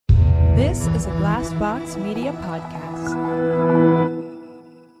This is a Glassbox Media podcast.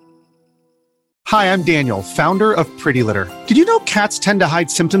 Hi, I'm Daniel, founder of Pretty Litter. Did you know cats tend to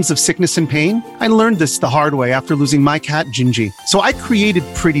hide symptoms of sickness and pain? I learned this the hard way after losing my cat, Gingy. So I created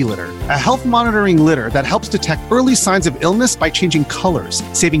Pretty Litter, a health monitoring litter that helps detect early signs of illness by changing colors,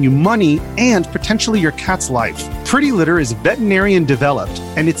 saving you money and potentially your cat's life. Pretty Litter is veterinarian developed,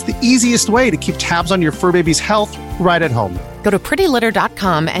 and it's the easiest way to keep tabs on your fur baby's health right at home. Go to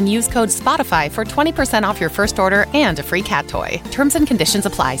prettylitter.com and use code SPOTIFY for 20% off your first order and a free cat toy. Terms and conditions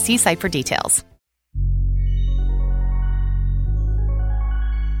apply. See site for details.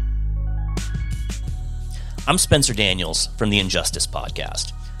 I'm Spencer Daniels from the Injustice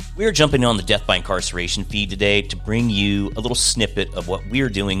Podcast. We are jumping on the Death by Incarceration feed today to bring you a little snippet of what we are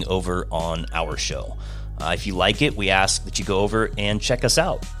doing over on our show. If you like it, we ask that you go over and check us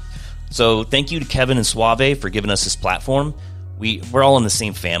out. So thank you to Kevin and Suave for giving us this platform. We're all in the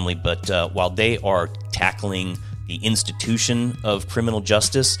same family, but while they are tackling the institution of criminal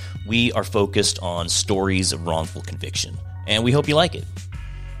justice, we are focused on stories of wrongful conviction, and we hope you like it.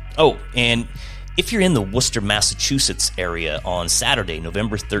 Oh, and if you're in the Worcester, Massachusetts area on Saturday,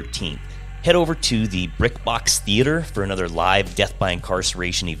 November 13th, head over to the Brickbox Theater for another live Death by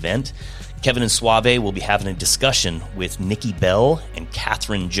Incarceration event. Kevin and Suave will be having a discussion with Nikki Bell and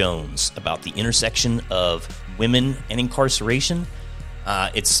Catherine Jones about the intersection of women and incarceration.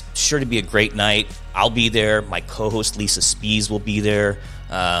 It's sure to be a great night. I'll be there. My co-host Lisa Spies will be there.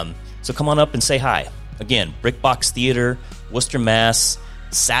 So come on up and say hi. Again, Brickbox Theater, Worcester, Mass.,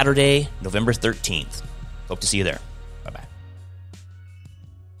 Saturday, November 13th. Hope to see you there. Bye-bye.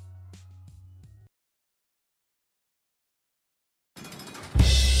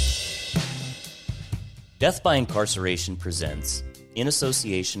 Death by Incarceration presents, in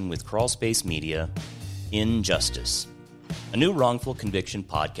association with Crawlspace Media, Injustice, a new wrongful conviction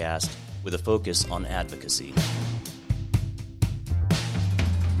podcast with a focus on advocacy.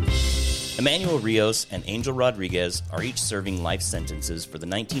 Emmanuel Rios and Angel Rodriguez are each serving life sentences for the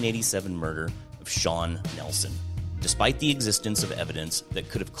 1987 murder of Sean Nelson, despite the existence of evidence that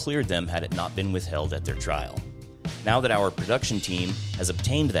could have cleared them had it not been withheld at their trial. Now that our production team has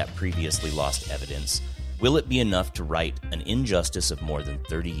obtained that previously lost evidence, will it be enough to right an injustice of more than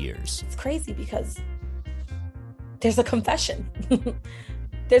 30 years? It's crazy because there's a confession.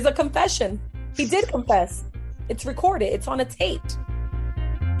 There's a confession. He did confess. It's recorded. It's on a tape.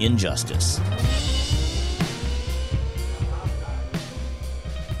 Injustice.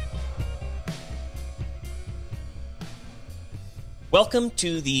 Welcome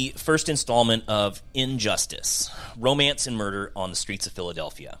to the first installment of Injustice, Romance and Murder on the Streets of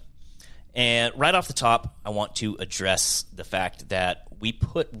Philadelphia. And right off the top, I want to address the fact that we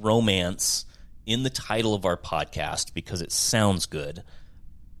put romance in the title of our podcast because it sounds good,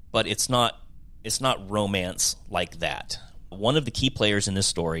 but it's not romance like that. One of the key players in this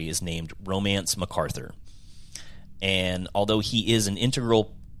story is named Romance MacArthur. And although he is an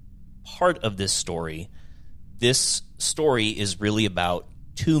integral part of this story is really about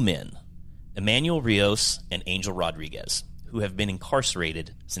two men, Emmanuel Rios and Angel Rodriguez, who have been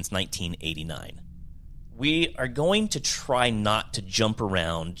incarcerated since 1989. We are going to try not to jump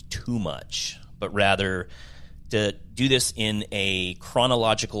around too much, but rather to do this in a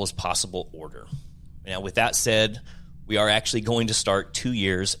chronological as possible order. Now, with that said, we are actually going to start 2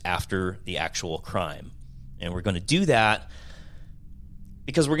 years after the actual crime. And we're going to do that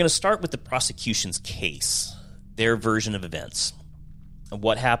because we're going to start with the prosecution's case, their version of events, of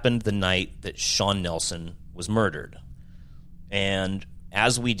what happened the night that Sean Nelson was murdered. And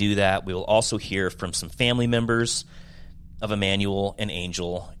as we do that, we will also hear from some family members of Emmanuel and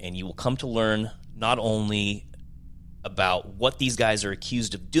Angel, and you will come to learn not only about what these guys are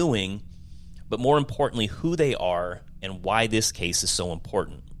accused of doing, but more importantly, who they are and why this case is so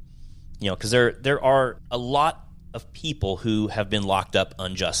important. You know, because there are a lot of people who have been locked up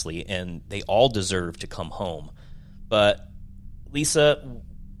unjustly, and they all deserve to come home. But, Lisa,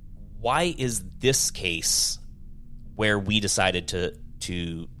 why is this case where we decided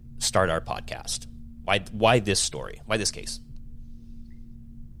to start our podcast? Why this story? Why this case?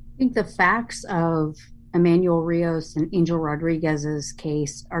 I think the facts of Emmanuel Rios and Angel Rodriguez's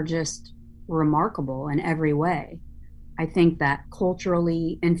case are just remarkable in every way. I think that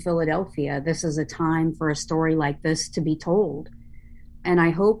culturally in Philadelphia, this is a time for a story like this to be told. And I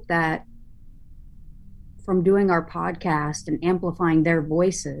hope that from doing our podcast and amplifying their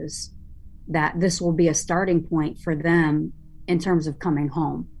voices, that this will be a starting point for them in terms of coming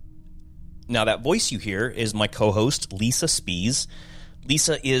home. Now, that voice you hear is my co-host, Lisa Spies.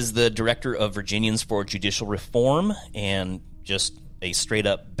 Lisa is the director of Virginians for Judicial Reform and just a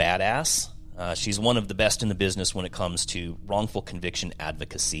straight-up badass. She's one of the best in the business when it comes to wrongful conviction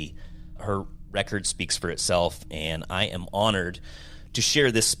advocacy. Her record speaks for itself, and I am honored to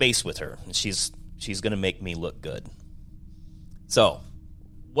share this space with her. She's going to make me look good. So,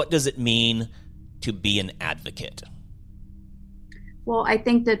 what does it mean to be an advocate? Well, I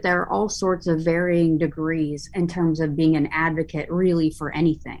think that there are all sorts of varying degrees in terms of being an advocate really for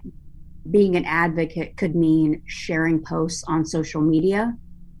anything. Being an advocate could mean sharing posts on social media,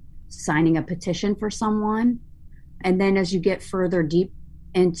 signing a petition for someone. And then as you get further deep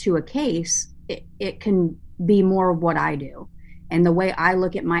into a case, it can be more of what I do. And the way I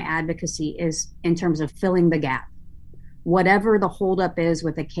look at my advocacy is in terms of filling the gap. Whatever the holdup is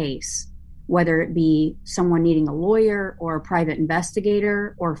with a case, whether it be someone needing a lawyer or a private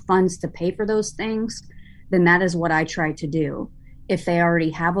investigator or funds to pay for those things, then that is what I try to do. If they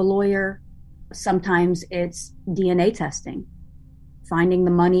already have a lawyer, sometimes it's DNA testing, finding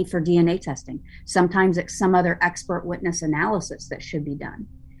the money for DNA testing. Sometimes it's some other expert witness analysis that should be done.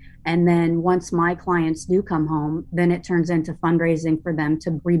 And then once my clients do come home, then it turns into fundraising for them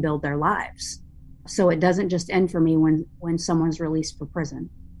to rebuild their lives. So it doesn't just end for me when someone's released from prison.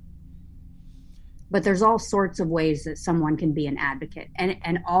 But there's all sorts of ways that someone can be an advocate.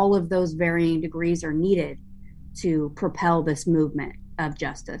 And all of those varying degrees are needed to propel this movement of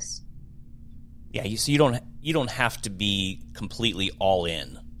justice. Yeah, you don't have to be completely all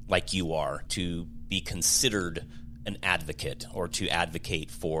in like you are to be considered an advocate or to advocate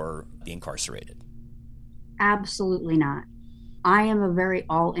for the incarcerated. Absolutely not. I am a very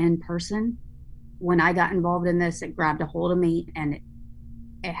all-in person. When I got involved in this, it grabbed a hold of me and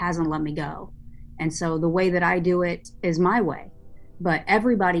it hasn't let me go. And so the way that I do it is my way, but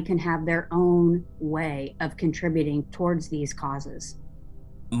everybody can have their own way of contributing towards these causes.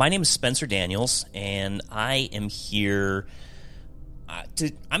 My name is Spencer Daniels, and I am here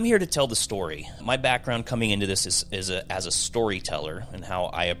to tell the story. My background coming into this is as a storyteller and how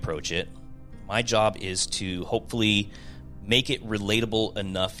I approach it. My job is to hopefully make it relatable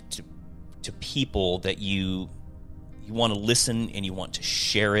enough to people that you want to listen and you want to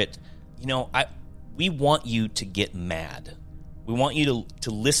share it. We want you to get mad. We want you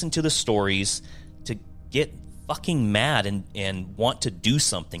to listen to the stories, to get fucking mad and want to do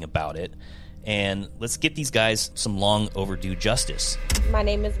something about it. And let's get these guys some long overdue justice. My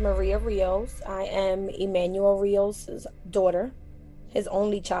name is Maria Rios. I am Emmanuel Rios' daughter, his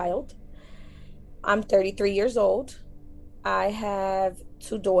only child. I'm 33 years old. I have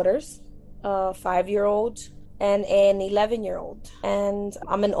two daughters, a 5-year-old and an 11-year-old. And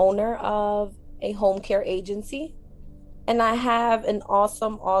I'm an owner of a home care agency. And I have an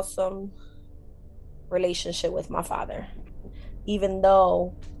awesome relationship with my father. Even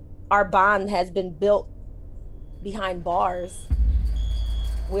though our bond has been built behind bars,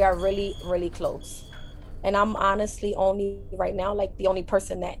 we are really, really close. And I'm honestly only right now, like the only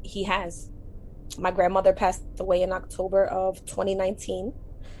person that he has. My grandmother passed away in October of 2019.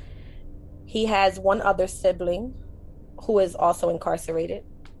 He has one other sibling who is also incarcerated.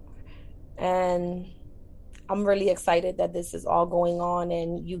 And I'm really excited that this is all going on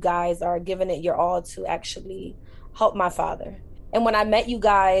and you guys are giving it your all to actually help my father. And when I met you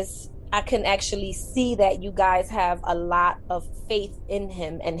guys, I can actually see that you guys have a lot of faith in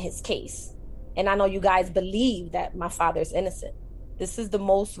him and his case. And I know you guys believe that my father's innocent. This is the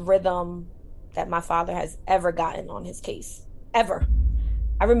most rhythm that my father has ever gotten on his case, ever.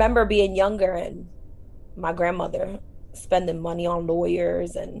 I remember being younger and my grandmother spending money on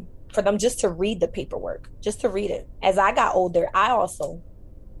lawyers and for them just to read the paperwork, just to read it. As I got older, I also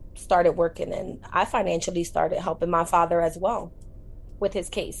started working and I financially started helping my father as well with his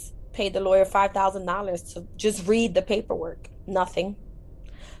case. Paid the lawyer $5,000 to just read the paperwork, nothing.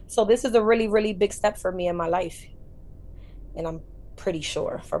 So this is a really, really big step for me in my life. And I'm pretty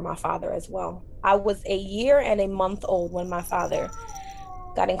sure for my father as well. I was a year and a month old when my father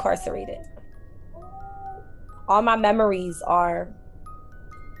got incarcerated. All my memories are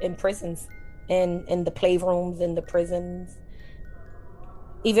in prisons, in the playrooms, in the prisons.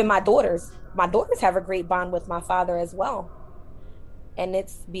 Even my daughters have a great bond with my father as well. And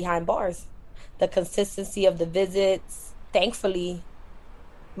it's behind bars. The consistency of the visits. Thankfully,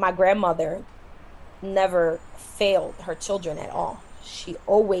 my grandmother never failed her children at all. She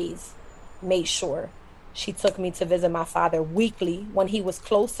always made sure she took me to visit my father weekly when he was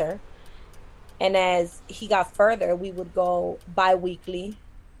closer. And as he got further, we would go bi-weekly.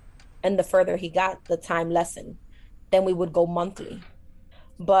 And the further he got, the time lessened. Then we would go monthly.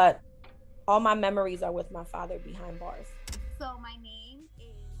 But all my memories are with my father behind bars. So my name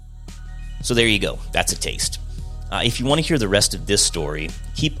is... So there you go. That's a taste. If you want to hear the rest of this story,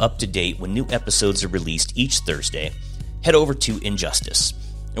 keep up to date when new episodes are released each Thursday, head over to Injustice.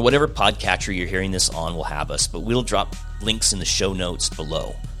 And whatever podcatcher you're hearing this on will have us, but we'll drop links in the show notes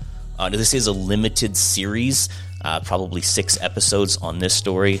below. This is a limited series, probably 6 episodes on this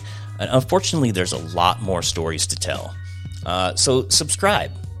story. And unfortunately, there's a lot more stories to tell. So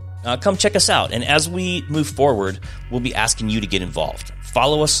subscribe. Come check us out. And as we move forward, we'll be asking you to get involved.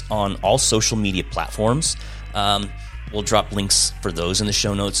 Follow us on all social media platforms. We'll drop links for those in the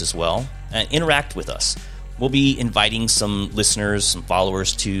show notes as well. And interact with us. We'll be inviting some listeners, some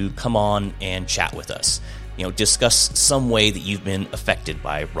followers to come on and chat with us. Discuss some way that you've been affected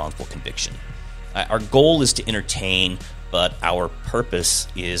by wrongful conviction. Our goal is to entertain, but our purpose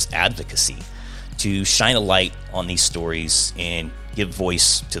is advocacy, to shine a light on these stories and give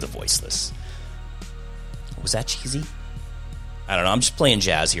voice to the voiceless. Was that cheesy? I don't know. I'm just playing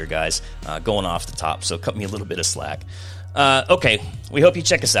jazz here, guys. Going off the top, so cut me a little bit of slack. Okay, we hope you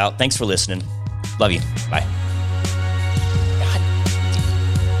check us out. Thanks for listening. Love you. Bye.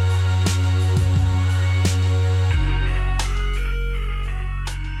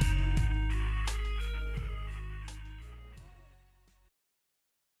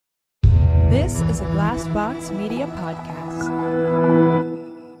 This is a Glass Box Media podcast.